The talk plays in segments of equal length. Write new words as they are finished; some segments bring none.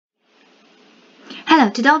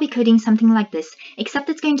Hello, today I'll be coding something like this, except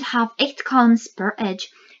it's going to have 8 columns per edge,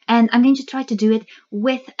 and I'm going to try to do it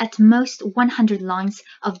with at most 100 lines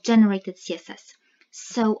of generated CSS.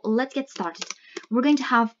 So let's get started. We're going to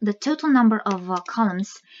have the total number of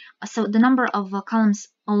columns, so the number of columns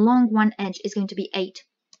along one edge is going to be 8,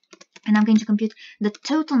 and I'm going to compute the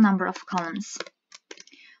total number of columns,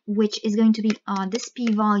 which is going to be this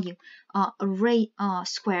p-value array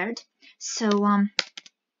squared. So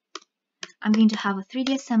I'm going to have a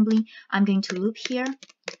 3D assembly. I'm going to loop here,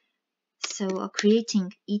 so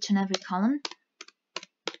creating each and every column.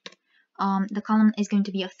 The column is going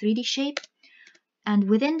to be a 3D shape, and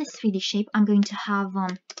within this 3D shape I'm going to have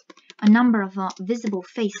a number of visible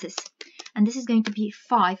faces, and this is going to be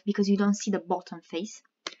 5 because you don't see the bottom face.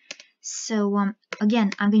 So again,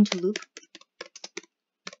 I'm going to loop,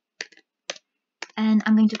 and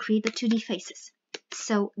I'm going to create the 2D faces.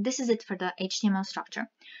 So this is it for the HTML structure.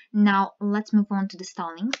 Now let's move on to the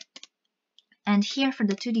styling. And here for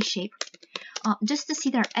the 2D shape, just to see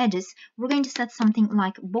their edges, we're going to set something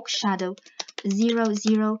like box shadow 0,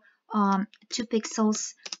 0, 2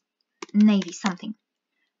 pixels, navy, something.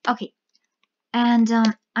 Okay, and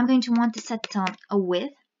I'm going to want to set a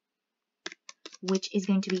width, which is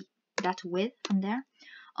going to be that width from there.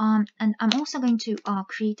 And I'm also going to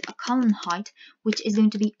create a column height, which is going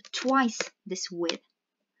to be twice this width.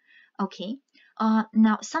 Okay,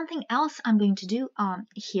 now something else I'm going to do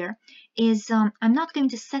here is I'm not going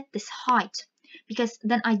to set this height because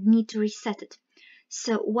then I need to reset it.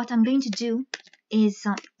 So what I'm going to do is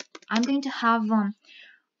I'm going to have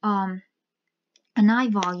an I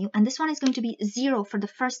value, and this one is going to be 0 for the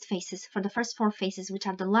first faces, for the first 4 faces, which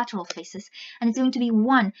are the lateral faces, and it's going to be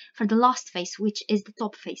 1 for the last face, which is the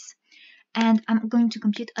top face. And I'm going to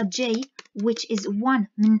compute a j, which is 1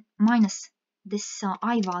 minus this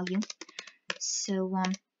I value, so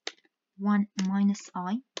 1 minus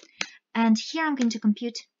I. And here I'm going to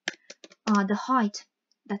compute the height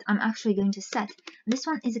that I'm actually going to set. This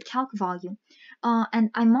one is a calc value,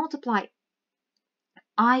 and I multiply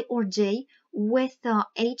I or j with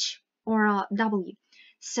h or w.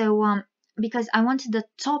 So because I wanted the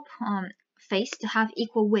top face to have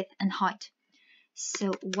equal width and height.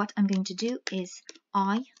 So what I'm going to do is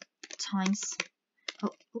I times,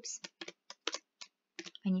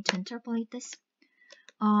 I need to interpolate this,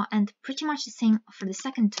 and pretty much the same for the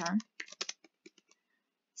second term.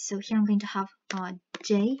 So here I'm going to have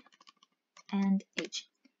j and h.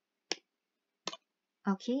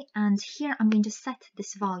 Okay, and here I'm going to set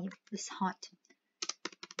this value, this height.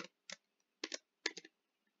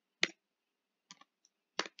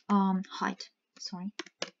 Sorry.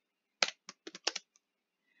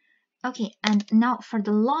 Okay, and now for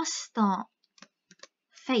the last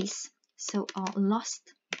face, so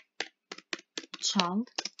last child,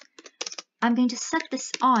 I'm going to set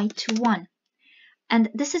this I to 1, and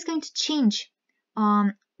this is going to change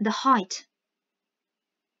the height.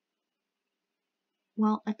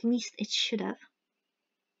 Well, at least it should have.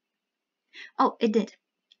 Oh, it did.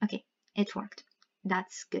 Okay, it worked.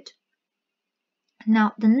 That's good.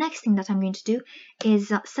 Now, the next thing that I'm going to do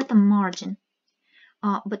is set a margin.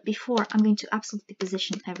 But before, I'm going to absolutely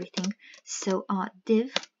position everything. So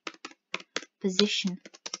div position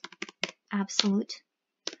absolute.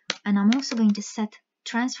 And I'm also going to set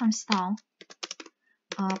transform style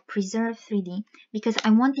preserve 3D, because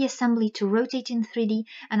I want the assembly to rotate in 3D,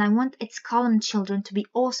 and I want its column children to be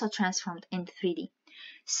also transformed in 3D.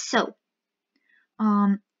 So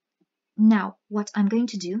now what I'm going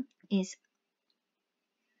to do is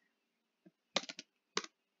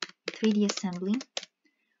 3D assembly,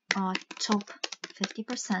 top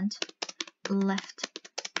 50%, left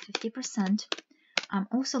 50%. I'm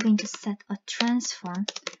also going to set a transform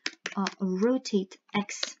rotate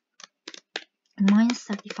x minus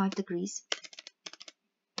 35 degrees.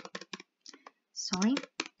 Sorry,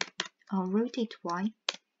 I'll rotate y.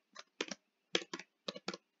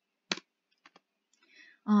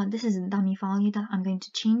 This is a dummy value that I'm going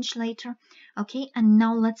to change later. Okay, and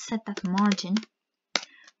now let's set that margin.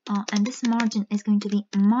 And this margin is going to be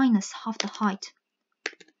minus half the height.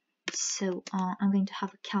 So I'm going to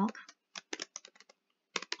have a calc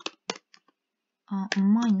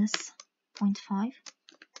minus 0.5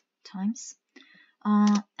 times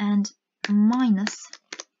and minus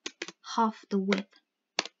half the width.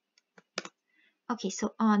 Okay,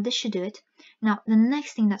 so this should do it. Now the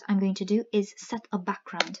next thing that I'm going to do is set a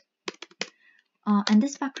background, and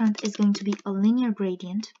this background is going to be a linear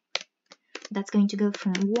gradient that's going to go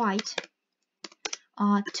from white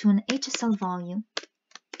to an HSL value,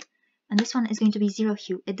 and this one is going to be 0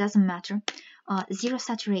 hue, it doesn't matter, 0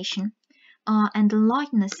 saturation, and the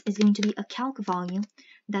lightness is going to be a calc value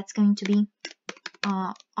that's going to be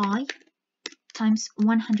I times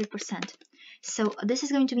 100%. So this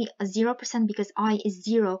is going to be a 0% because I is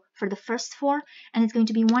 0 for the first 4, and it's going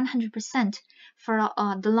to be 100% for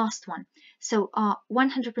the last one. So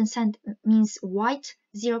 100% means white,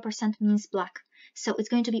 0% means black. So it's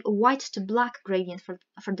going to be a white to black gradient for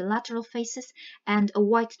the lateral faces and a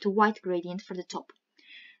white to white gradient for the top.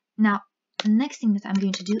 Now, the next thing that I'm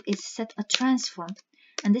going to do is set a transform,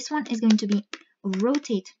 and this one is going to be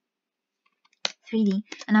rotate 3D,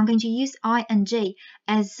 and I'm going to use I and J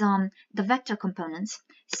as the vector components.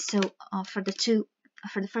 So for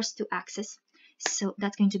the first two axes, so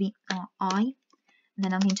that's going to be I,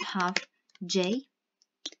 then I'm going to have J.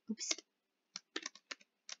 Oops.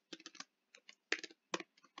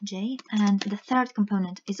 J, and the third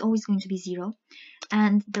component is always going to be 0,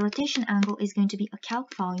 and the rotation angle is going to be a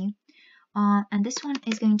calc value, and this one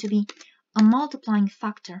is going to be a multiplying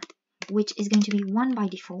factor, which is going to be 1 by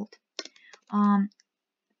default,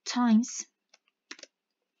 times,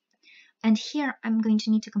 and here I'm going to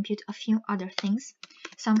need to compute a few other things.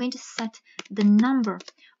 So I'm going to set the number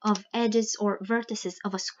of edges or vertices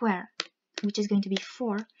of a square, which is going to be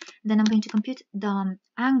 4. Then I'm going to compute the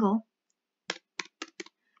angle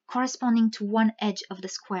corresponding to one edge of the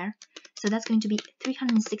square. So that's going to be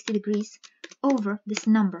 360 degrees over this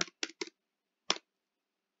number.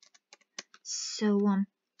 So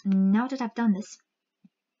now that I've done this,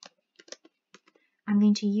 I'm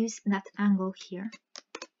going to use that angle here.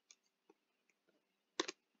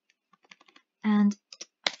 And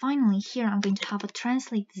finally here I'm going to have a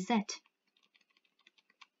translate Z.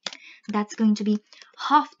 That's going to be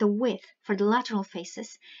half the width for the lateral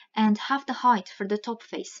faces and half the height for the top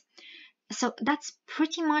face. So that's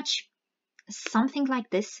pretty much something like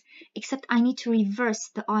this, except I need to reverse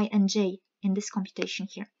the I and J in this computation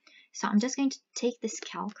here. So I'm just going to take this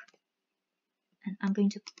calc and I'm going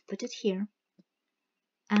to put it here,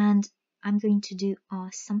 and I'm going to do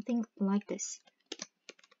something like this.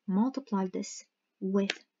 Multiply this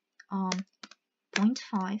with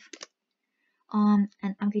 0.5, and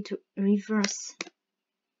I'm going to reverse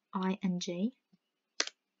I and J.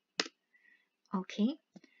 Okay,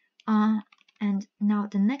 and now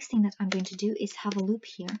the next thing that I'm going to do is have a loop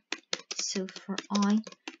here. So for I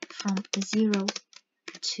from 0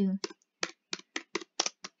 to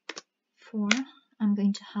 4, I'm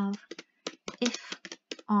going to have if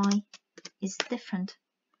I is different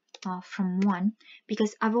from 1,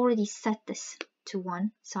 because I've already set this to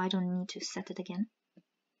 1, so I don't need to set it again.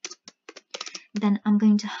 Then I'm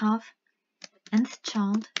going to have nth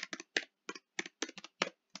child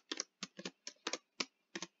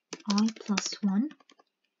I plus 1,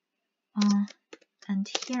 and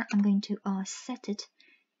here I'm going to set it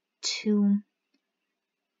to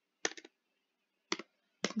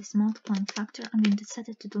this multiplying factor. I'm going to set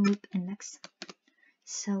it to the loop index.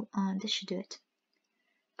 So this should do it.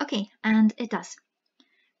 Okay, and it does.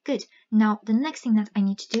 Good. Now the next thing that I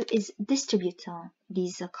need to do is distribute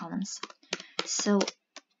these columns. So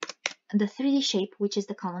the 3D shape, which is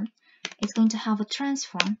the column, is going to have a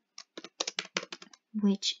transform,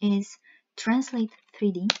 which is translate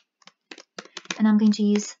 3D, and I'm going to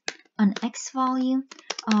use an X value.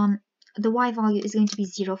 The Y value is going to be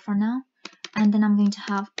 0 for now, and then I'm going to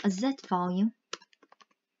have a Z value,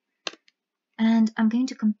 and I'm going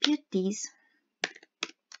to compute these.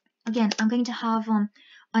 Again, I'm going to have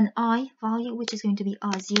an I value, which is going to be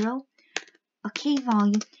 0, a K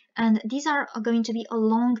value, and these are going to be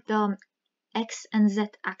along the X and Z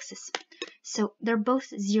axis. So they're both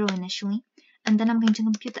 0 initially, and then I'm going to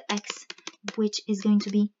compute the X, which is going to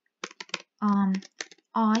be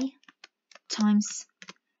I times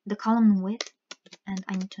the column width, and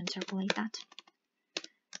I need to interpolate that.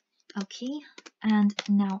 Okay, and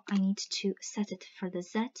now I need to set it for the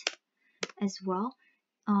Z as well.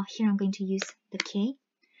 Here I'm going to use the K,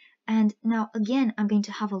 and now again I'm going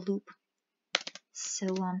to have a loop. So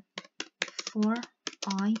for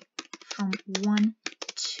I from 1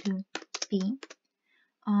 to B,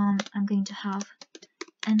 I'm going to have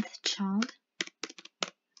nth child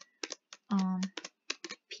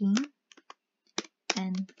P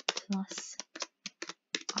n plus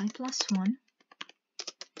I plus 1,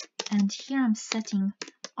 and here I'm setting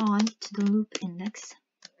I to the loop index,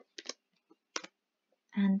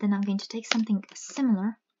 and then I'm going to take something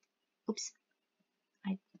similar. Oops,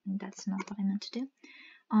 that's not what I meant to do.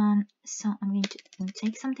 So I'm going to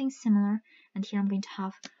take something similar, and here I'm going to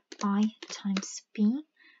have I times P,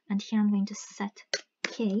 and here I'm going to set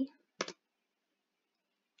K.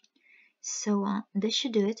 So this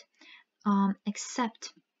should do it,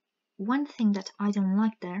 except one thing that I don't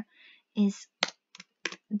like there is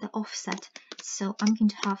the offset. So I'm going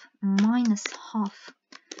to have minus half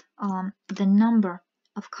the number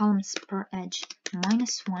of columns per edge,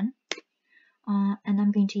 -1. And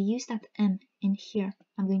I'm going to use that m in here.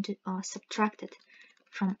 I'm going to subtract it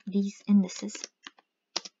from these indices.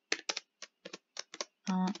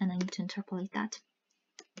 And I need to interpolate that.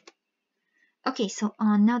 Okay, so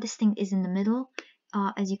now this thing is in the middle.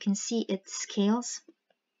 As you can see, it scales.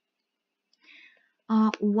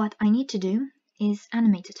 What I need to do is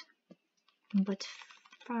animate it. But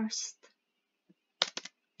first,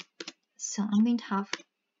 so I'm going to have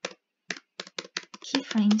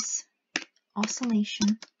keyframes,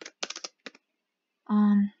 oscillation.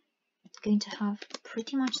 Going to have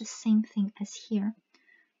pretty much the same thing as here,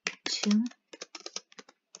 2.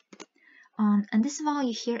 And this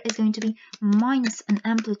value here is going to be minus an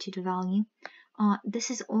amplitude value.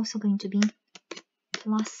 This is also going to be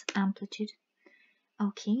plus amplitude.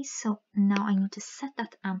 Okay, so now I need to set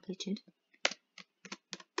that amplitude.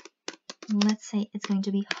 Let's say it's going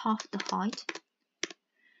to be half the height.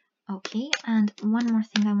 Okay, and one more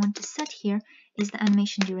thing I want to set here is the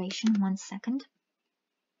animation duration, 1 second.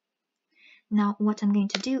 Now what I'm going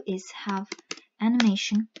to do is have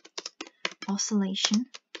animation, oscillation,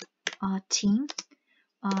 T,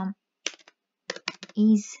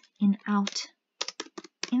 ease in out,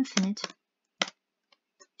 infinite,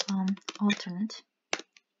 alternate.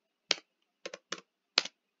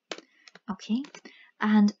 Okay,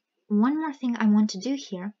 and one more thing I want to do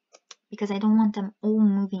here, because I don't want them all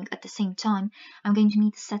moving at the same time, I'm going to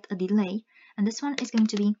need to set a delay, and this one is going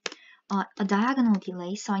to be a diagonal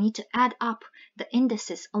delay, so I need to add up the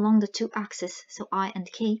indices along the 2 axes, so I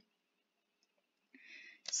and k.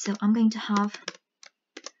 So I'm going to have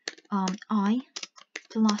I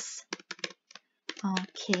plus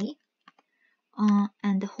k,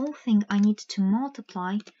 and the whole thing I need to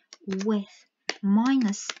multiply with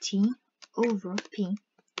minus t over p,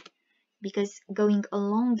 because going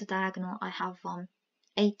along the diagonal I have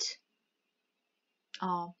 8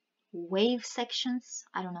 wave sections.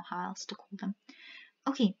 I don't know how else to call them.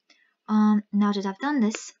 Okay, now that I've done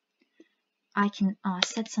this, I can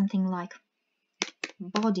set something like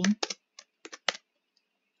body,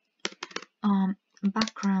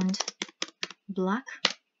 background black.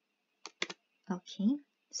 Okay,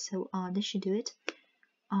 so this should do it.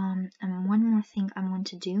 And one more thing I want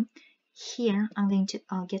to do here, I'm going to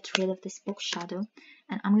get rid of this box shadow,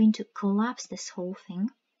 and I'm going to collapse this whole thing.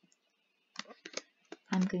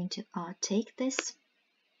 I'm going to take this,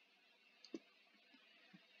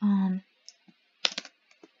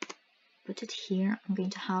 put it here. I'm going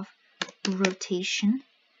to have rotation,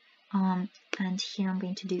 and here I'm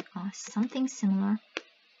going to do something similar.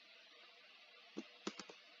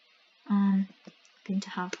 I'm going to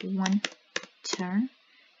have 1 turn.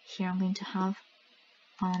 Here I'm going to have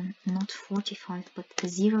not 45 but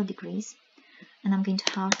 0 degrees, and I'm going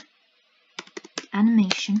to have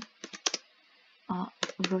animation,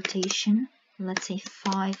 rotation, let's say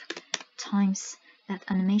 5 times that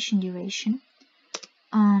animation duration,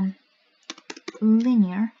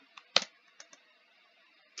 linear,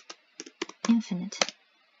 infinite.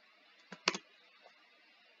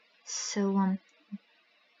 So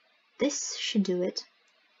this should do it.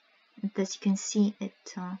 As you can see,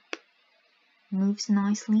 it moves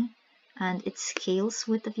nicely and it scales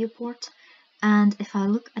with the viewport. And if I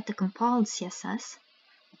look at the compiled CSS,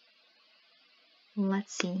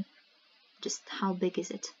 let's see just how big is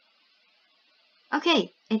it.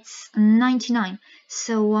 Okay, it's 99.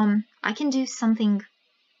 So I can do something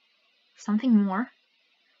more.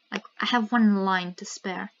 Like, I have 1 line to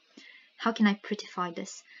spare. How can I prettify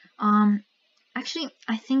this? Actually,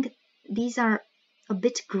 I think these are a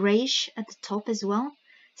bit grayish at the top as well.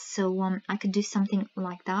 So I could do something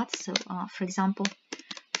like that. So for example,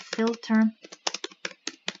 filter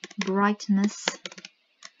brightness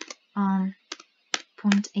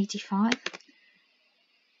 0.85.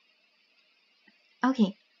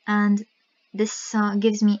 Okay, and this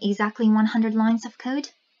gives me exactly 100 lines of code.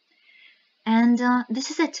 And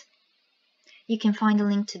this is it. You can find a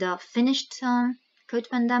link to the finished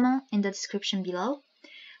CodePen demo in the description below.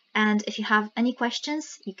 And if you have any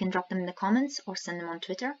questions, you can drop them in the comments or send them on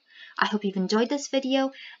Twitter. I hope you've enjoyed this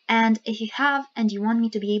video, and if you have and you want me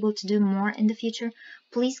to be able to do more in the future,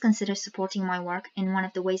 please consider supporting my work in one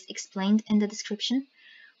of the ways explained in the description,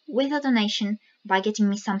 with a donation, by getting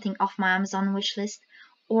me something off my Amazon wishlist,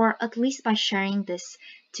 or at least by sharing this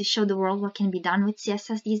to show the world what can be done with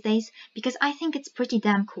CSS these days, because I think it's pretty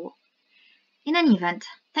damn cool. In any event,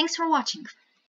 thanks for watching.